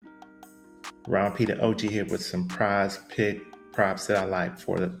Ron Peter OG here with some prize pick props that I like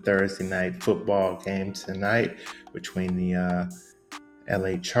for the Thursday night football game tonight between the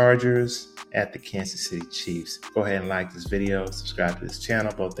LA Chargers at the Kansas City Chiefs. Go ahead and like this video, subscribe to this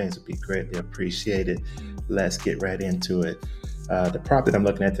channel. Both things would be greatly appreciated. Let's get right into it. The prop that I'm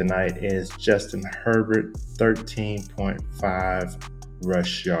looking at tonight is Justin Herbert, 13.5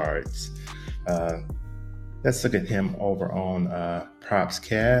 rush yards. Let's look at him over on Props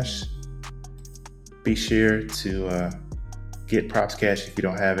Cash. Be sure to get Props Cash if you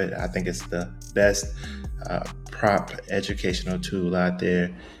don't have it. I think it's the best prop educational tool out there.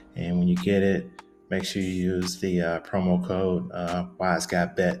 And when you get it, make sure you use the promo code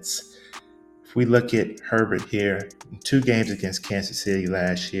WiseGuyBets. If we look at Herbert here, in 2 games against Kansas City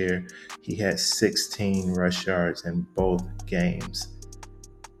last year, he had 16 rush yards in both games.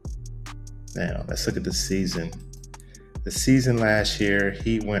 Now, let's look at the season. The season last year,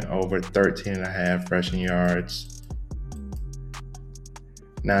 he went over 13.5 rushing yards.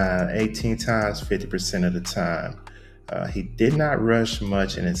 Now, 18 times, 50% of the time. He did not rush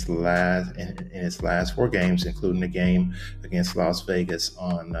much in his last 4 games, including the game against Las Vegas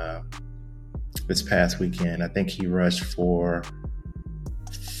on this past weekend. I think he rushed for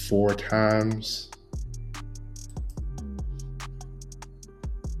 4 times.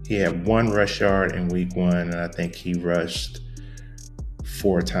 He had 1 rush yard in week 1, and I think he rushed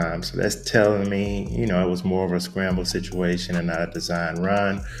 4 times. So that's telling me, it was more of a scramble situation and not a design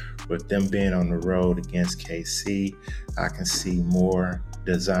run. With them being on the road against KC, I can see more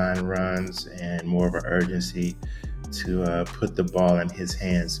design runs and more of an urgency to put the ball in his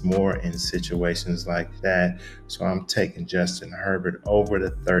hands more in situations like that. So I'm taking Justin Herbert over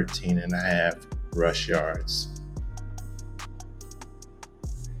the 13.5 rush yards.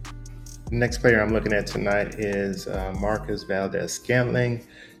 The next player I'm looking at tonight is Marquez Valdes-Scantling,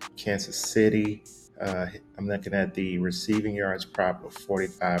 Kansas City. I'm looking at the receiving yards prop of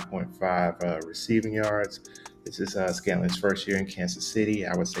 45.5 receiving yards. This is Scantling's first year in Kansas City.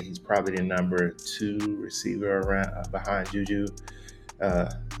 I would say he's probably the number 2 receiver behind Juju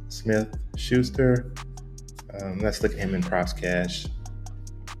Smith-Schuster. Let's look at him in Props Cash.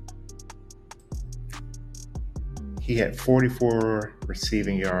 He had 44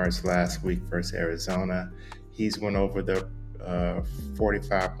 receiving yards last week versus Arizona. He's went over the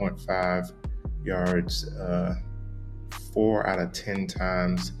 45.5 yards 4 out of 10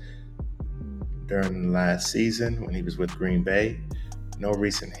 times during the last season when he was with Green Bay. No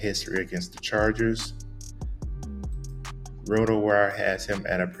recent history against the Chargers. RotoWire has him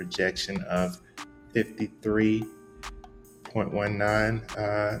at a projection of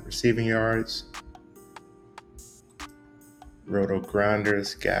 53.19 receiving yards.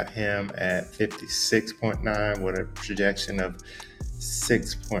 RotoGrinders got him at 56.9 with a projection of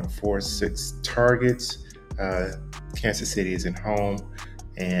 6.46 targets. Kansas City is at home,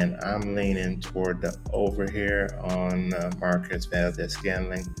 and I'm leaning toward the over here on Marquez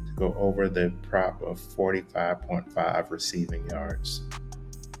Valdes-Scantling to go over the prop of 45.5 receiving yards.